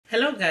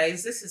Hello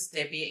guys, this is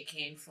Debbie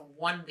again from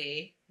One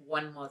Day,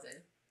 One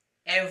Mother.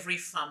 Every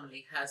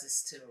family has a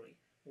story.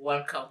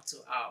 Welcome to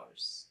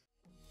ours.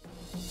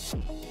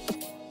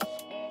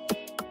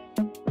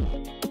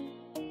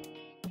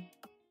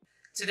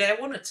 Today I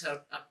want to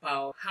talk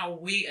about how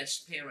we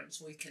as parents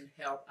we can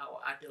help our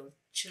adult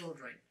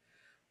children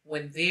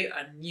when they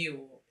are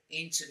new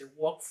into the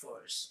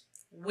workforce.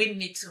 We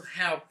need to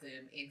help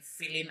them in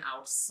filling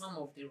out some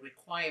of the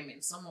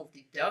requirements, some of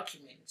the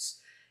documents.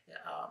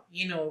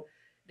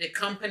 The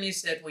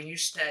companies that when you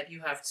start,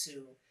 you have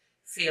to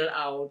fill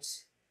out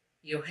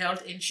your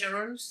health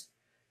insurance,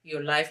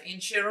 your life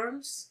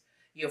insurance,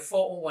 your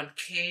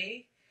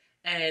 401k,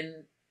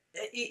 and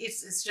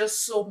it's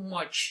just so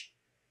much.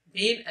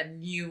 Being a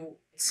new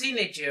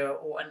teenager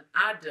or an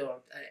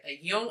adult, a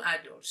young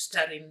adult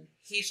starting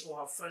his or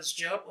her first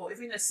job or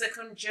even a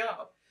second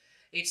job,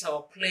 it's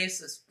our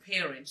place as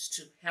parents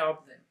to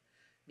help them,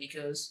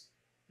 because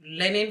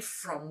learning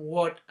from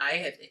what I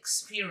had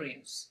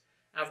experienced,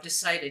 I've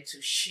decided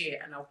to share,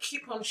 and I'll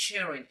keep on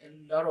sharing a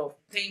lot of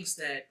things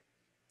that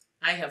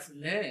I have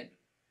learned,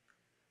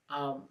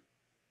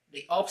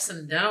 the ups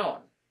and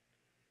downs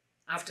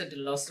after the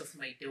loss of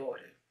my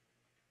daughter.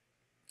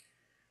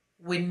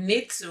 We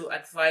need to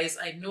advise.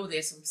 I know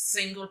there's some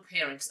single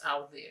parents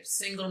out there,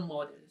 single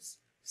mothers,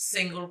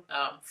 single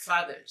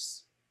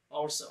fathers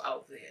also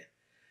out there.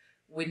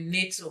 We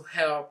need to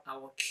help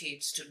our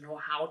kids to know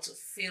how to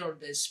fill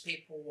this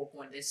paperwork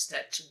when they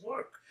start to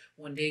work,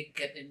 when they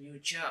get a new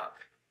job.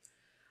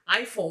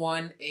 I, for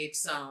one,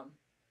 it's a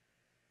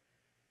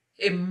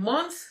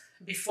month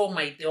before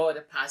my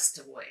daughter passed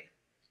away.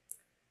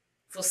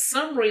 For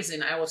some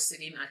reason, I was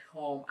sitting at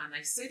home and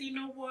I said, you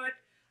know what?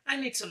 I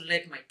need to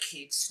let my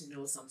kids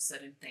know some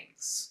certain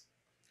things.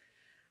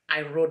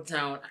 I wrote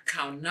down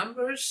account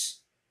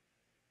numbers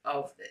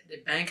of the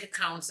bank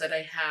accounts that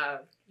I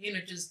have,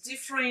 just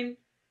different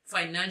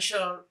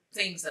financial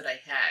things that I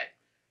had.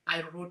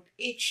 I wrote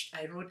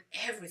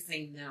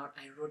everything down.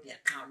 I wrote the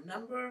account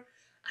number.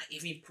 I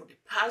even put the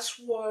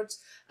passwords.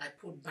 I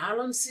put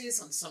balances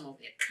on some of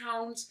the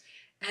accounts,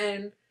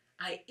 and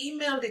I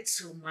emailed it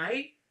to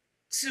my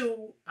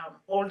two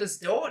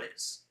oldest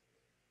daughters.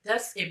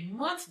 That's a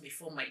month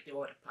before my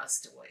daughter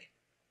passed away.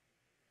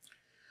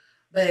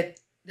 But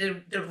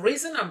the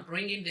reason I'm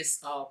bringing this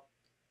up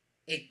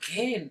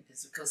again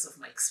is because of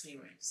my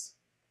experience.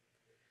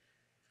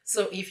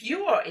 So if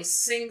you are a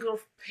single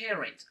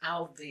parent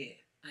out there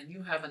and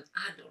you have an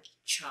adult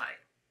child,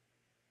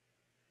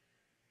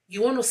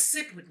 you want to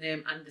sit with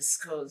them and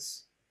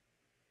discuss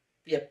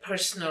their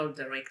personal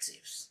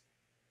directives.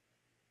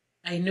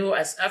 I know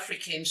as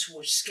Africans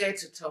we're scared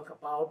to talk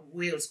about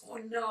wills. Oh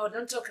no,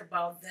 don't talk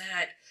about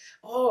that.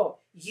 Oh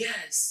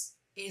yes,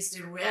 it's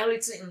the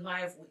reality in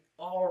life. We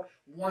all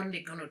one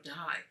day gonna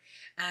die.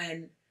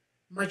 And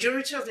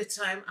majority of the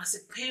time as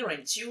a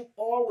parent, you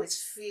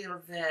always feel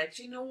that,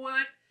 you know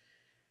what?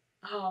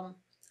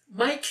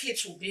 My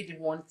kids will be the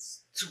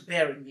ones to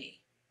bury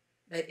me.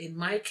 But in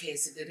my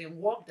case, it didn't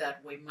work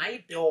that way.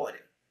 My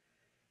daughter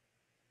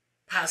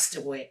passed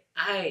away.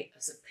 I,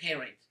 as a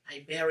parent,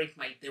 I buried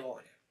my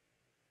daughter.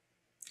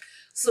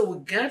 So we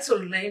got to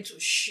learn to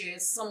share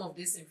some of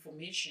this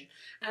information.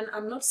 And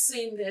I'm not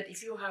saying that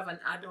if you have an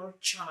adult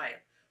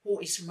child who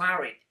is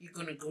married, you're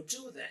going to go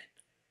do that.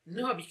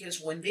 No, because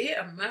when they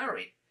are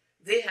married,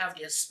 they have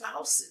their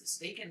spouses.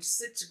 They can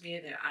sit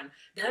together and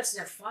that's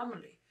their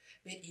family.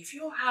 But if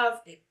you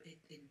have a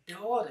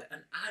daughter,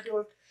 an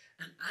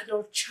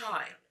adult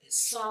child, a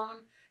son,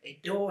 a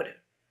daughter,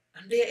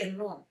 and they're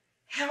alone,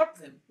 help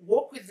them,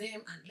 work with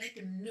them, and let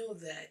them know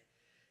that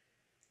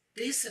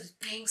these are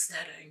the things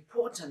that are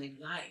important in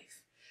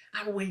life.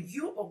 And when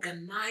you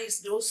organize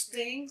those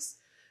things,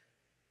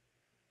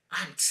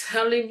 I'm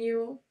telling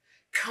you,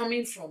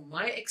 coming from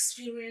my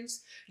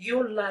experience,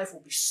 your life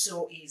will be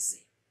so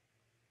easy.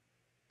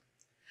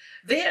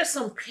 There's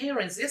some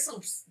parents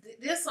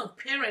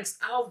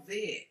out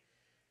there,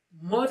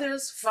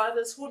 mothers,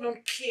 fathers who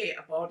don't care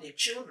about their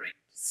children.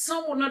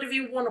 Some will not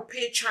even want to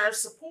pay child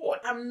support.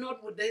 I'm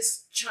not with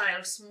this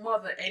child's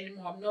mother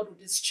anymore. I'm not with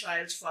this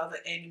child's father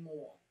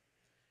anymore.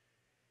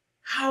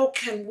 How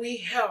can we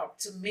help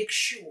to make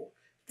sure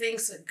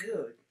things are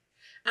good?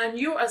 And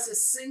you as a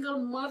single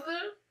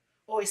mother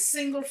or a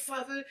single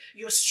father,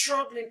 you're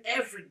struggling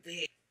every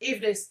day.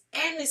 If there's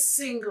any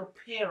single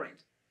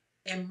parent,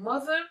 a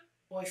mother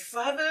or a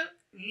father,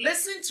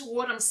 listen to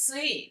what I'm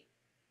saying,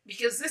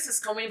 because this is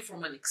coming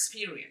from an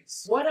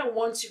experience. What I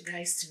want you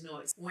guys to know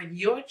is when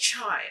your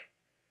child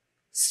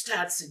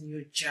starts a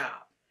new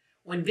job,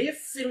 when they're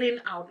filling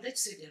out,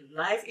 let's say, their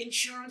life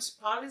insurance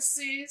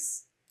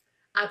policies,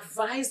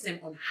 advise them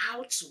on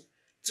how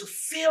to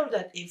fill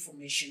that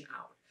information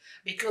out.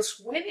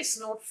 Because when it's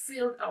not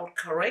filled out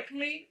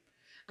correctly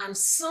and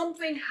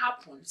something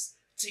happens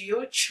to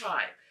your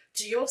child,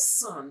 to your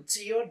son,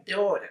 to your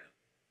daughter,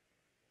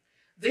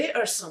 there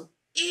are some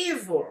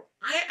evil,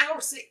 I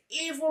would say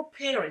evil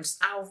parents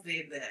out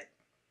there that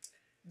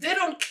they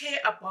don't care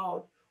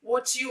about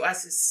what you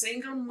as a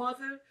single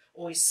mother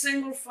or a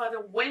single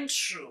father went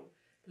through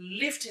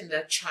lifting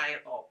that child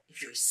up.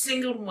 If you're a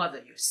single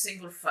mother, you're a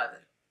single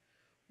father,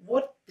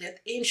 what that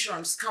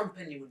insurance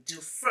company will do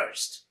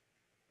first,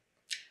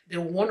 they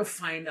want to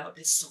find out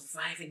the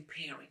surviving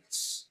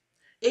parents.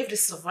 If the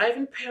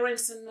surviving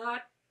parents are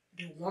not,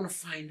 they want to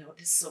find out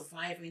the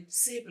surviving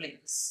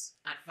siblings.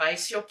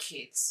 Advise your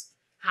kids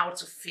how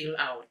to fill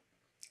out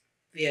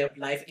their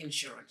life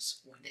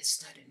insurance when they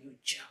start a new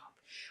job,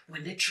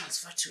 when they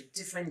transfer to a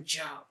different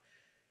job.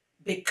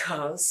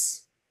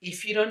 Because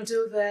if you don't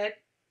do that,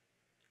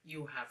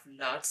 you have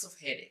lots of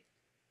headache.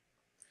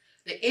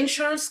 The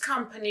insurance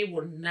company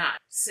will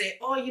not say,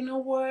 oh, you know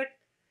what?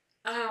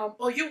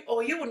 Or you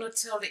will not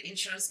tell the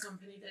insurance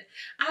company that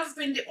I've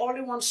been the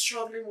only one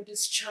struggling with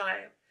this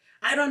child.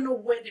 I don't know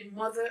where the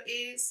mother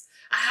is.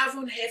 I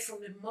haven't heard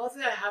from the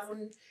mother. I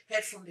haven't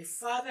heard from the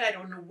father. I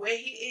don't know where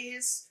he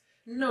is.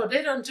 No,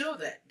 they don't do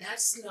that.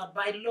 That's not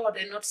by law.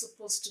 They're not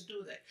supposed to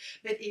do that.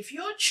 But if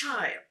your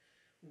child,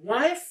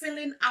 while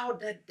filling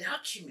out that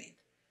document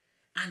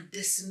and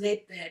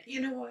designate that,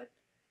 you know what?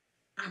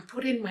 I'm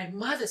putting my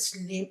mother's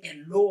name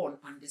alone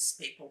on this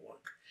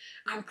paperwork.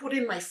 I'm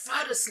putting my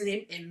father's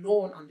name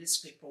alone on this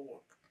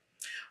paperwork.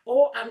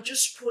 Or I'm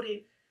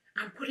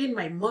putting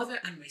my mother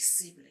and my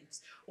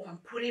siblings. Or I'm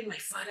putting my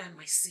father and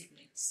my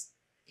siblings.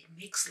 It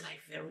makes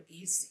life very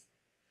easy.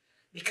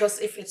 Because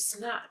if it's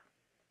not,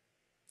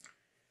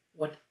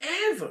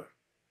 whatever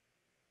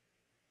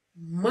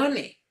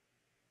money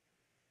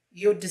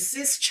your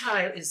deceased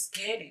child is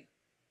getting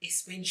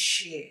is being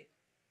shared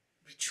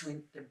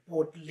between the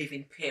both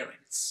living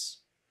parents.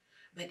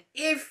 But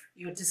if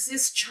your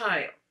deceased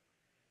child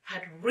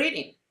had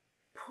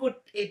put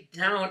it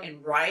down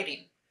in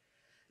writing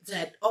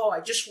that, oh,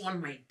 I just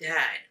want my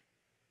dad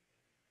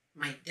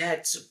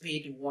to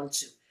be the one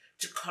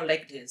to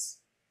collect this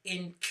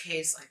in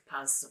case I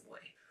pass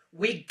away.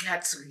 We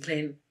got to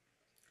learn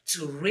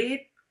to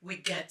read. We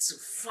got to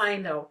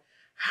find out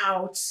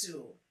how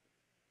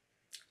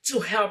to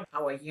help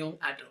our young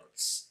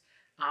adults.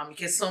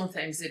 Because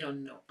sometimes they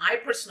don't know. I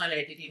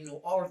personally didn't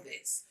know all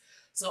this.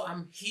 So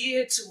I'm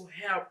here to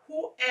help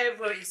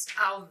whoever is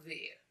out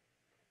there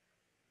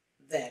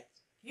that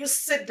you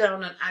sit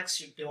down and ask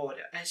your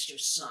daughter, ask your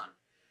son,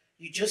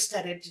 you just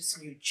started this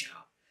new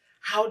job.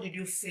 How did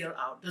you fill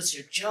out? Does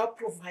your job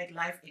provide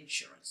life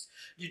insurance?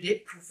 Do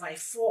they provide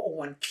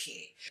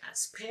 401k?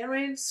 As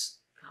parents,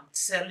 I'm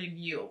telling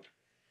you,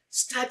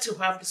 start to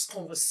have this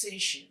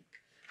conversation.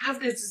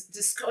 Have this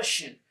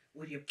discussion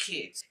with your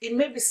kids. It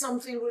may be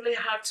something really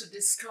hard to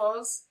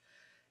discuss,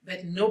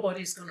 but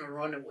nobody's going to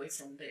run away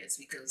from this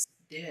because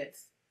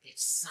death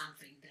is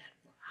something that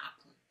will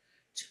happen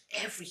to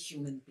every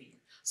human being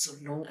so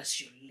long as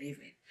you're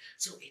living.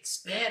 So it's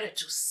better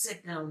to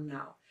sit down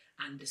now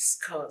and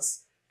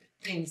discuss the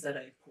things that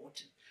are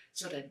important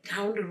so that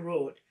down the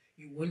road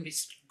you won't be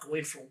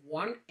going from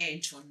one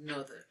end to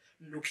another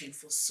looking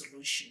for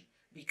solution,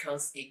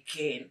 because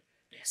again,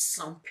 there's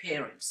some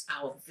parents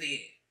out there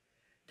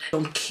that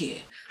don't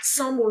care.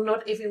 Some will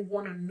not even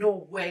want to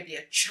know where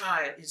their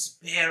child is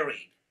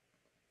buried.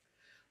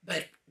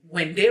 But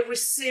when they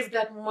receive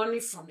that money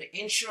from the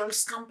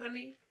insurance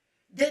company,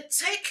 they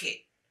take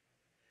it.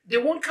 They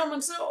won't come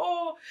and say,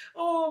 oh,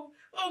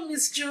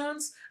 Miss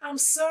Jones, I'm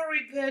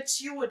sorry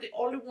that you were the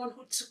only one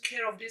who took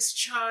care of this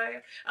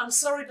child. I'm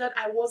sorry that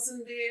I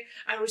wasn't there.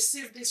 I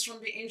received this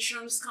from the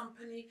insurance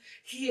company.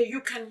 Here, you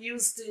can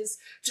use this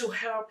to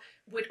help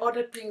with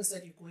other things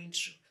that you're going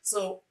through.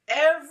 So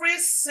every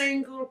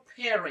single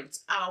parent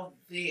out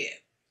there,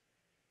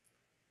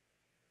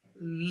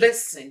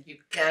 listen, you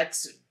got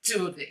to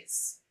do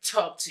this.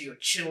 Talk to your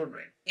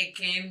children.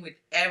 Again, with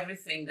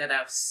everything that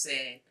I've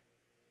said,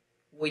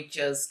 we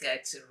just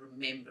got to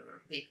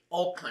remember, be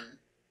open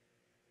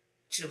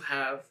to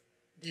have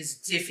this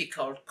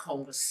difficult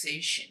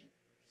conversation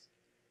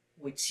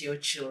with your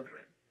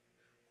children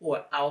who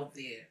are out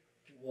there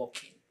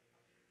walking.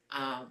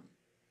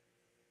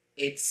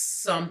 It's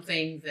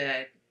something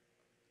that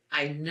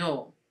I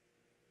know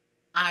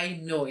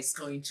is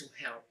going to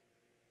help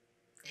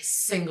a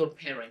single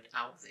parent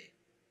out there.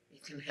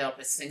 It can help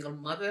a single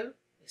mother,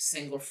 a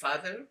single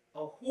father,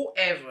 or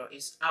whoever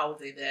is out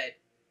there that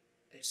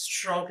is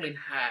struggling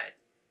hard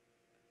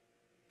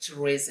to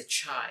raise a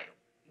child.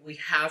 We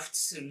have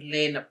to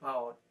learn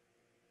about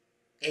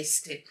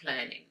estate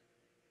planning.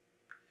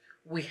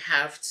 We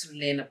have to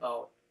learn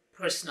about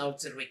personal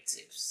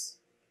directives.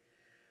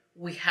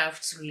 We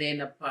have to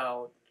learn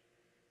about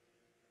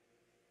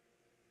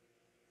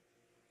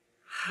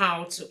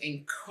how to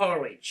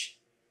encourage.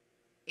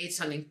 It's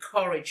an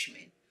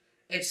encouragement.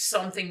 It's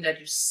something that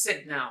you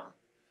sit down,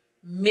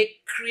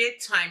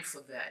 create time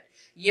for that.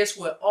 Yes,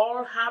 we're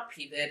all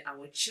happy that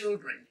our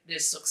children, they're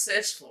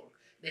successful,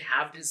 they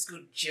have this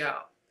good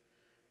job.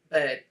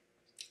 But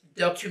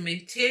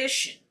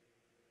documentation,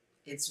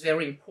 it's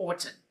very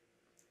important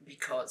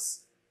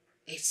because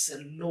it's a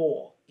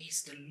law.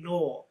 It's the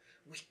law.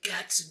 We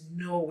got to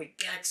know, we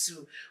got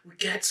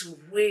to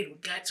read, we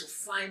got to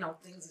find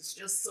out things. There's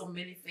just so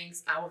many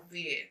things out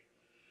there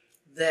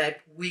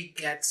that we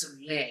got to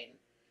learn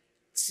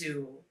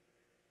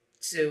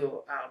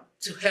to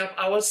help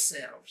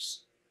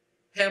ourselves,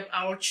 help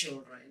our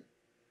children,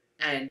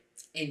 and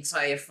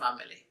entire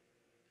family.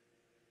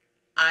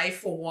 I,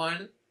 for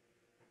one,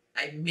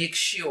 I make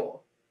sure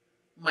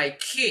my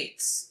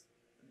kids,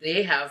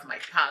 they have my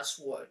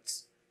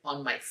passwords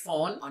on my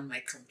phone, on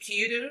my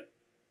computer,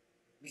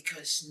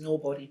 because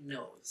nobody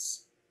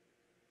knows.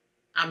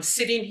 I'm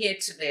sitting here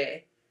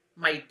today,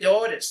 my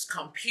daughter's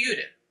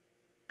computer,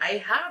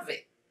 I have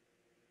it,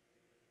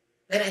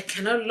 but I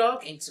cannot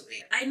log into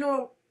it. I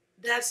know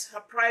that's her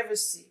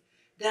privacy,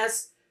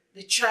 that's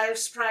the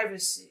child's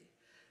privacy,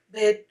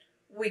 but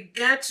we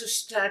got to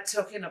start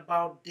talking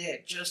about death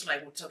just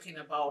like we're talking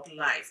about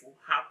life.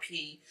 We're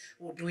happy,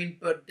 we're doing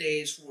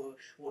birthdays,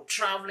 we're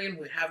traveling,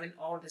 we're having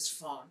all this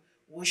fun.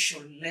 We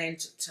should learn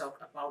to talk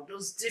about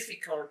those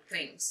difficult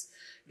things,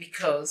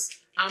 because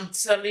I'm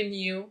telling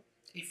you,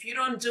 if you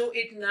don't do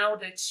it now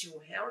that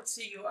you're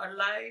healthy, you're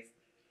alive,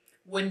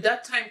 when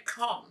that time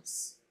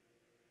comes,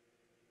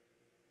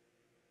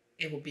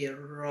 it will be a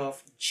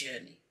rough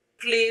journey.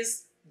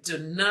 Please do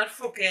not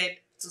forget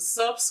to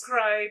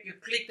subscribe. You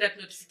click that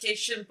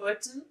notification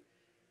button.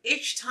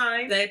 Each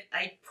time that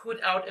I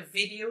put out a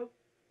video,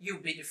 you'll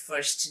be the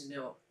first to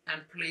know.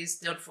 And please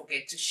don't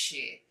forget to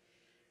share.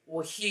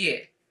 We're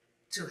here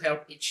to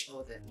help each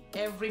other.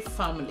 Every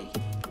family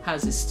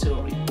has a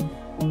story.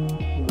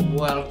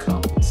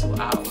 Welcome to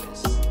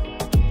ours.